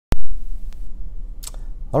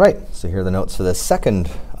All right, so here are the notes for the second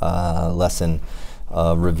lesson,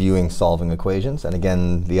 reviewing solving equations. And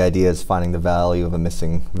again, the idea is finding the value of a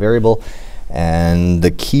missing variable. And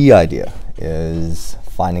the key idea is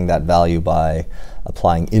finding that value by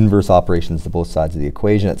applying inverse operations to both sides of the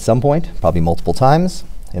equation at some point, probably multiple times,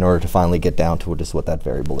 in order to finally get down to just what that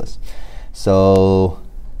variable is. So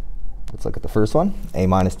let's look at the first one. A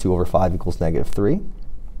minus 2 over 5 equals negative 3.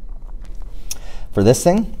 For this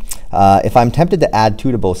thing, if I'm tempted to add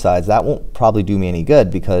 2 to both sides, that won't probably do me any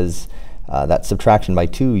good because that subtraction by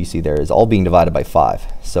 2 you see there is all being divided by 5.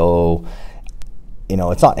 So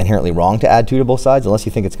it's not inherently wrong to add 2 to both sides unless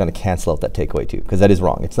you think it's going to cancel out that take away 2, because that is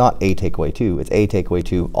wrong. It's not a take away 2, it's a take away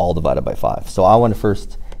 2 all divided by 5. So I want to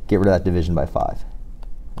first get rid of that division by 5,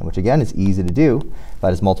 which again is easy to do if I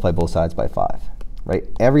just multiply both sides by 5. Right?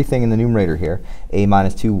 Everything in the numerator here, a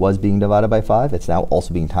minus 2 was being divided by 5. It's now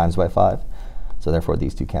also being times by 5. So therefore,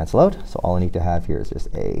 these two cancel out. So all I need to have here is just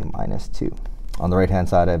a minus 2. On the right-hand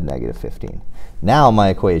side, I have negative 15. Now my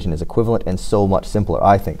equation is equivalent and so much simpler,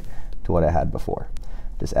 I think, to what I had before.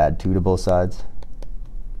 Just add 2 to both sides.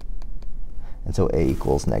 And so a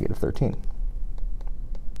equals negative 13.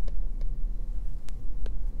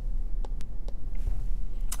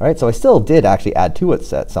 All right, so I still did actually add 2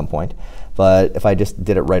 at some point. But if I just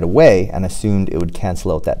did it right away and assumed it would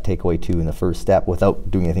cancel out that take away 2 in the first step without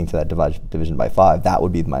doing anything to that division by 5, that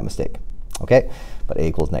would be my mistake. Okay? But a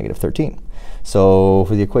equals negative 13. So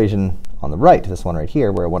for the equation on the right, this one right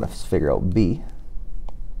here, where I want to figure out b,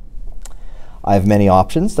 I have many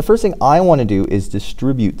options. The first thing I want to do is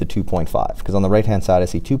distribute the 2.5, because on the right-hand side I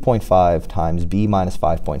see 2.5 times b minus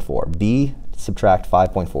 5.4. b subtract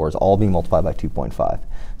 5.4 is all being multiplied by 2.5.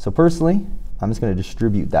 So personally, I'm just going to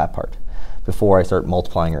distribute that part before I start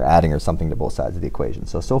multiplying or adding or something to both sides of the equation.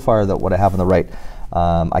 So far what I have on the right,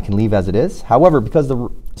 I can leave as it is. However, because on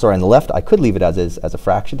the left, I could leave it as is, as a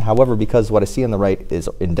fraction. However, because what I see on the right is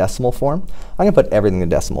in decimal form, I'm going to put everything in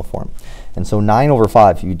decimal form. And so 9 over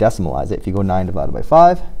 5, if you decimalize it, if you go 9 divided by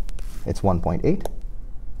 5, it's 1.8.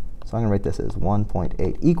 So I'm going to write this as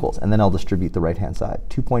 1.8 equals, and then I'll distribute the right-hand side.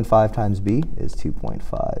 2.5 times b is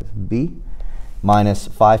 2.5b. Minus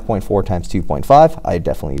 5.4 times 2.5. I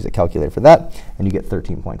definitely use a calculator for that. And you get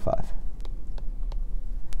 13.5.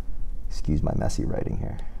 Excuse my messy writing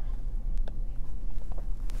here.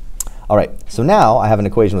 All right, so now I have an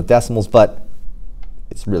equation with decimals, but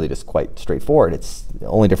it's really just quite straightforward. It's the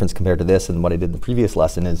only difference compared to this and what I did in the previous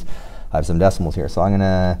lesson is I have some decimals here. So I'm going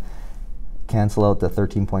to cancel out the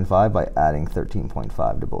 13.5 by adding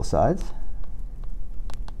 13.5 to both sides.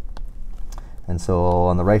 And so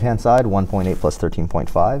on the right-hand side, 1.8 plus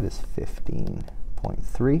 13.5 is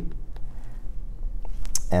 15.3.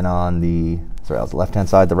 And on the left-hand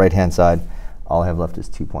side, the right-hand side, all I have left is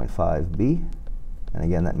 2.5b. And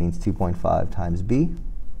again, that means 2.5 times b.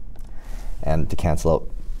 And to cancel out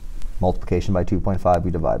multiplication by 2.5,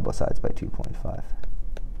 we divide both sides by 2.5.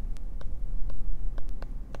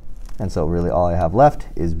 And so really all I have left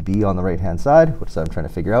is b on the right-hand side, which I'm trying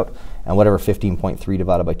to figure out, and whatever 15.3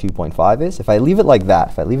 divided by 2.5 is. If I leave it like that,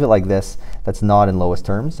 if I leave it like this, that's not in lowest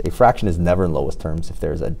terms. A fraction is never in lowest terms if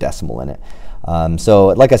there's a decimal in it. So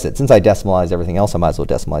like I said, since I decimalized everything else, I might as well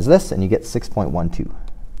decimalize this, and you get 6.12. And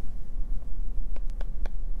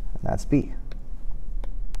that's b.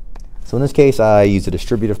 So in this case, I used a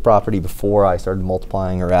distributive property before I started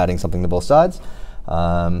multiplying or adding something to both sides.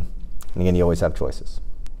 And again, you always have choices.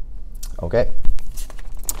 OK.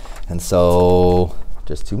 And so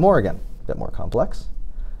just 2 more again, a bit more complex.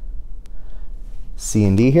 C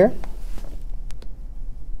and D here.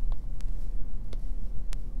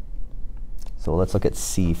 So let's look at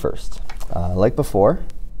C first. Like before,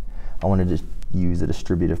 I want to just use a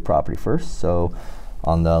distributive property first. So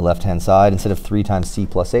on the left-hand side, instead of 3 times c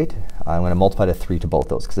plus 8, I'm going to multiply to 3 to both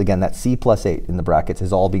those. Because again, that c plus 8 in the brackets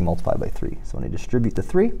is all being multiplied by 3. So when I distribute the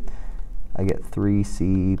 3, I get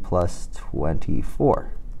 3c plus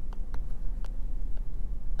 24.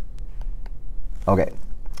 OK.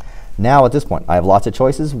 Now at this point, I have lots of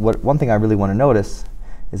choices. One thing I really want to notice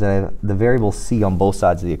is that I have the variable c on both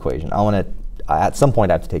sides of the equation. At some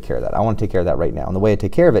point, I have to take care of that. I want to take care of that right now. And the way I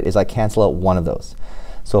take care of it is I cancel out one of those.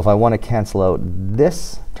 So if I want to cancel out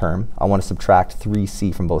this term, I want to subtract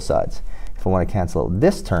 3c from both sides. If I want to cancel out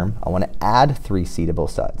this term, I want to add 3c to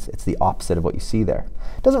both sides. It's the opposite of what you see there.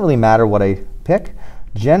 It doesn't really matter what I pick.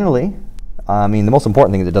 Generally, the most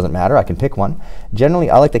important thing is it doesn't matter. I can pick one. Generally,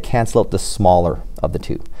 I like to cancel out the smaller of the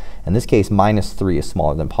two. In this case, minus 3 is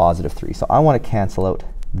smaller than positive 3. So I want to cancel out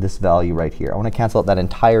this value right here. I want to cancel out that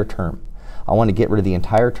entire term. I want to get rid of the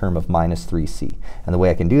entire term of minus 3c. And the way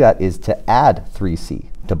I can do that is to add 3c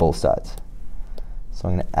to both sides. So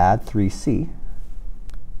I'm going to add 3c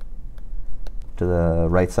to the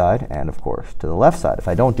right side, and of course to the left side. If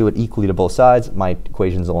I don't do it equally to both sides, my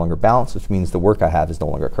equation is no longer balanced, which means the work I have is no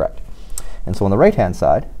longer correct. And so on the right-hand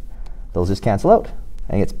side, those just cancel out.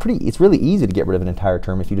 And it's really easy to get rid of an entire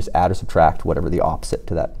term if you just add or subtract whatever the opposite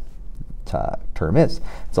to that term is.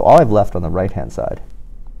 So all I've left on the right-hand side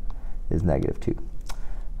is -2.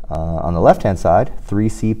 On the left-hand side,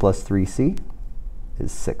 3c plus 3c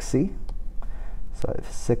is 6c. So I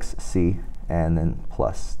have 6c and then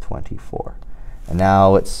plus 24. And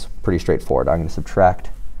now it's pretty straightforward. I'm going to subtract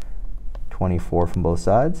 24 from both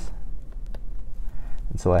sides.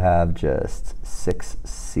 And so I have just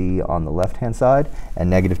 6c on the left-hand side,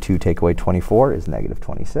 and -2 take away 24 is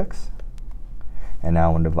 -26. And now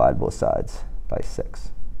I'm going to divide both sides by 6.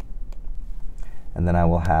 And then I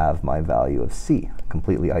will have my value of c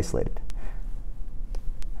completely isolated.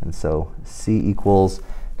 And so c equals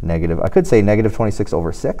I could say -26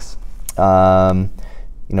 over 6.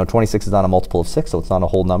 You know, 26 is not a multiple of 6, so it's not a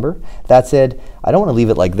whole number. That said, I don't want to leave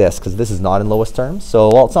it like this, because this is not in lowest terms. So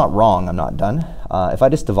while it's not wrong, I'm not done. If I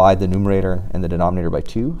just divide the numerator and the denominator by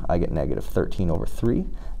 2, I get -13 over 3.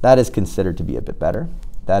 That is considered to be a bit better.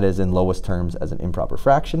 That is in lowest terms as an improper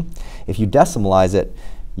fraction. If you decimalize it,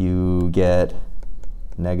 you get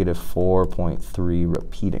 -4.3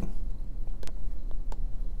 repeating.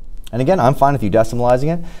 And again, I'm fine with you decimalizing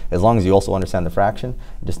it, as long as you also understand the fraction.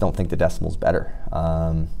 I just don't think the decimal's better.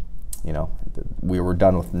 You know, we were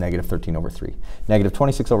done with -13 over 3.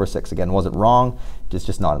 -26 over 6, again, wasn't wrong,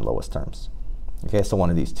 just not in lowest terms. Okay, so one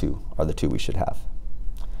of these two are the two we should have.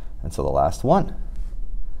 And so the last one.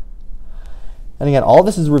 And again, all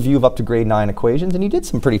this is a review of up to grade 9 equations, and you did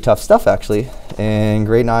some pretty tough stuff, actually, in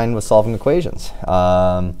grade 9 with solving equations.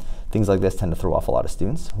 Things like this tend to throw off a lot of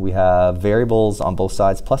students. We have variables on both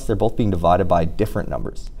sides, plus they're both being divided by different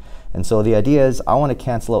numbers. And so the idea is I want to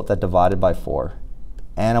cancel out that divided by 4,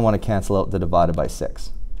 and I want to cancel out the divided by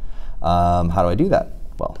 6. How do I do that?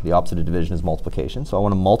 Well, the opposite of division is multiplication, so I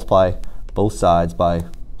want to multiply both sides by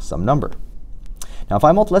some number. Now, if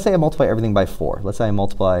let's say I multiply everything by 4. Let's say I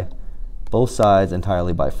multiply both sides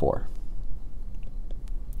entirely by 4.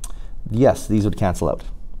 Yes, these would cancel out.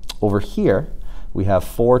 Over here, we have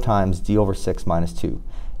 4 times d over 6 minus 2.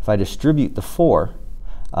 If I distribute the 4,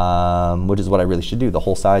 which is what I really should do, the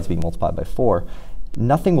whole side's being multiplied by 4,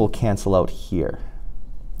 nothing will cancel out here.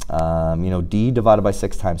 You know, d divided by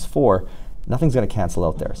 6 times 4, nothing's going to cancel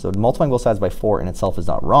out there. So multiplying both sides by 4 in itself is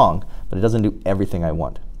not wrong, but it doesn't do everything I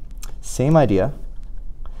want. Same idea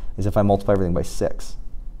is if I multiply everything by 6.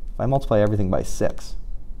 If I multiply everything by 6,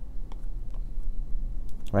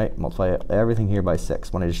 right, multiply everything here by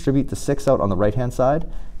 6. When I distribute the 6 out on the right-hand side,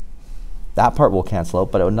 that part will cancel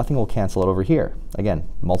out, but nothing will cancel out over here. Again,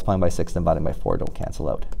 multiplying by 6 and dividing by 4 don't cancel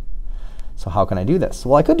out. So how can I do this?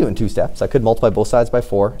 Well, I could do it in 2 steps. I could multiply both sides by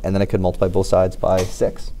 4, and then I could multiply both sides by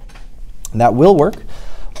 6. And that will work.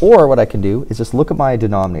 Or what I can do is just look at my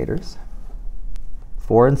denominators,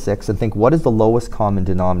 4 and 6, and think, what is the lowest common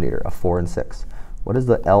denominator of 4 and 6? What is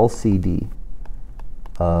the LCD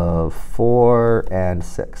of 4 and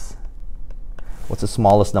 6? What's the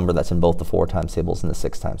smallest number that's in both the 4 times tables and the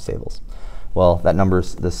 6 times tables? Well,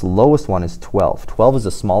 this lowest one is 12. 12 is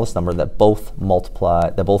the smallest number that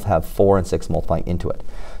both have 4 and 6 multiplying into it.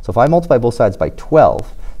 So if I multiply both sides by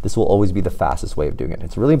 12, this will always be the fastest way of doing it.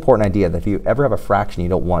 It's a really important idea that if you ever have a fraction you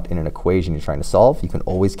don't want in an equation you're trying to solve, you can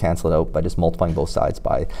always cancel it out by just multiplying both sides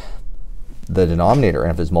by the denominator.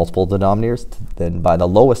 And if there's multiple denominators, then by the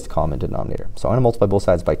lowest common denominator. So I'm going to multiply both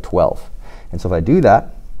sides by 12. And so if I do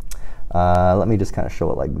that, let me just kind of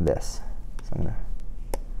show it like this. So I'm going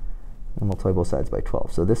to multiply both sides by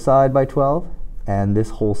 12. So this side by 12, and this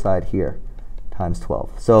whole side here times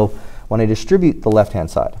 12. So when I distribute the left-hand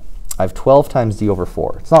side, I have 12 times d over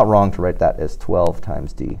 4. It's not wrong to write that as 12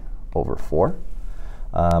 times d over 4.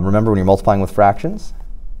 Remember, when you're multiplying with fractions,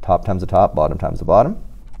 top times the top, bottom times the bottom.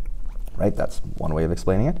 Right? That's one way of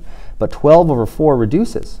explaining it. But 12 over 4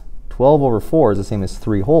 reduces. 12 over 4 is the same as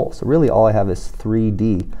 3 whole. So really all I have is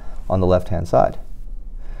 3d on the left-hand side.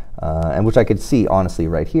 And which I could see, honestly,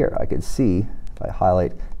 right here. I could see, if I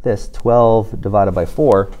highlight this, 12 divided by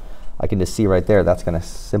 4, I can just see right there that's going to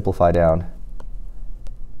simplify down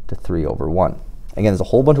to 3 over 1. Again, there's a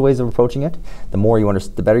whole bunch of ways of approaching it.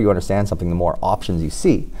 The better you understand something, the more options you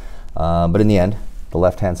see. But in the end, the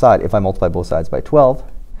left-hand side, if I multiply both sides by 12,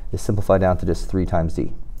 is simplified down to just 3 times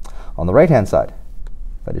d. On the right-hand side,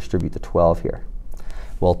 if I distribute the 12 here,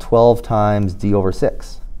 well, 12 times d over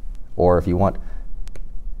 6. Or if you want,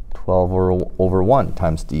 12 over 1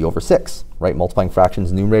 times d over 6. Right? Multiplying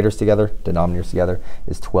fractions, numerators together, denominators together,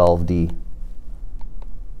 is 12d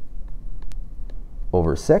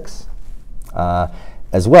over 6.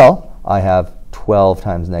 As well, I have 12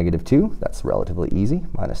 times negative 2, that's relatively easy,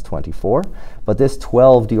 minus 24. But this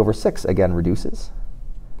 12d over 6, again, reduces.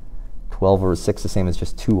 12 over 6 is the same as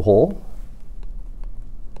just 2 whole.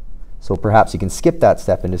 So perhaps you can skip that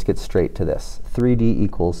step and just get straight to this. 3d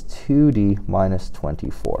equals 2d minus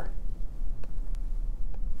 24.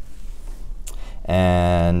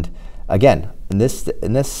 And again, in this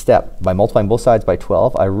step, by multiplying both sides by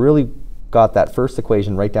 12, I really got that first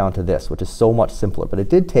equation right down to this, which is so much simpler. But it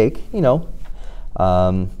did take, take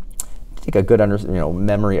a good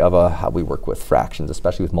memory of how we work with fractions,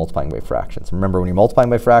 especially with multiplying by fractions. Remember, when you're multiplying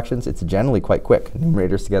by fractions, it's generally quite quick.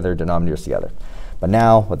 Numerators together, denominators together. But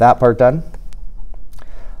now, with that part done,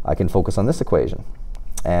 I can focus on this equation.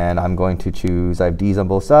 And I'm going to choose, I have d's on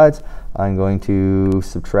both sides. I'm going to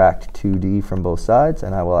subtract 2d from both sides,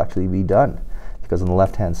 and I will actually be done. Because on the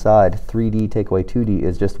left-hand side, 3d take away 2d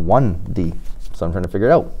is just 1d. So I'm trying to figure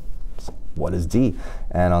it out. What is d?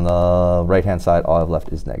 And on the right-hand side, all I have left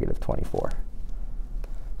is negative 24.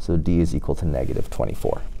 So d is equal to negative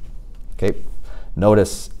 24. Okay.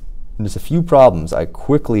 Notice in just a few problems, I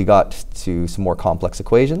quickly got to some more complex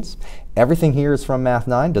equations. Everything here is from Math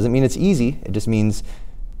 9. Doesn't mean it's easy. It just means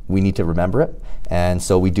we need to remember it. And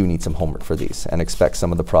so we do need some homework for these, and expect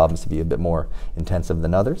some of the problems to be a bit more intensive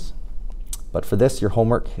than others. But for this, your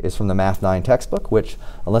homework is from the Math 9 textbook, which,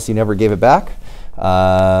 unless you never gave it back,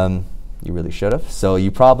 you really should have. So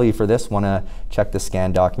you probably, for this, want to check the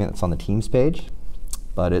scanned document that's on the Teams page.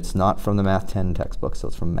 But it's not from the Math 10 textbook, so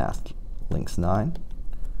it's from Math Links 9.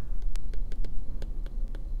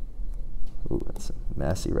 Ooh, that's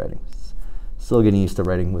messy writing. Still getting used to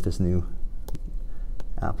writing with this new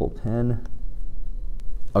Apple pen.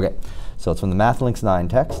 OK, so it's from the Math Links 9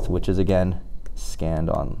 text, which is, again, scanned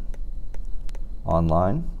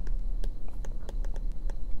online.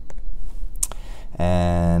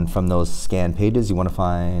 And from those scanned pages, you want to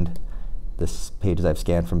find this pages I've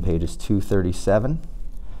scanned from pages 237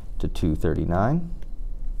 to 239.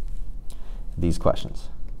 These questions.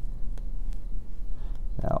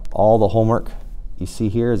 Now, all the homework you see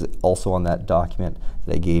here is also on that document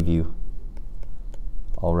that I gave you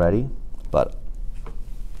already, but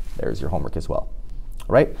there's your homework as well. All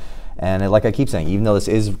right? And like I keep saying, even though this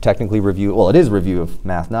is technically review, well, it is review of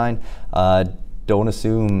Math 9, don't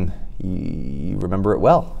assume you remember it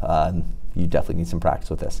well. You definitely need some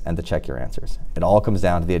practice with this and to check your answers. It all comes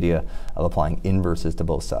down to the idea of applying inverses to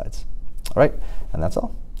both sides. All right? And that's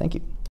all. Thank you.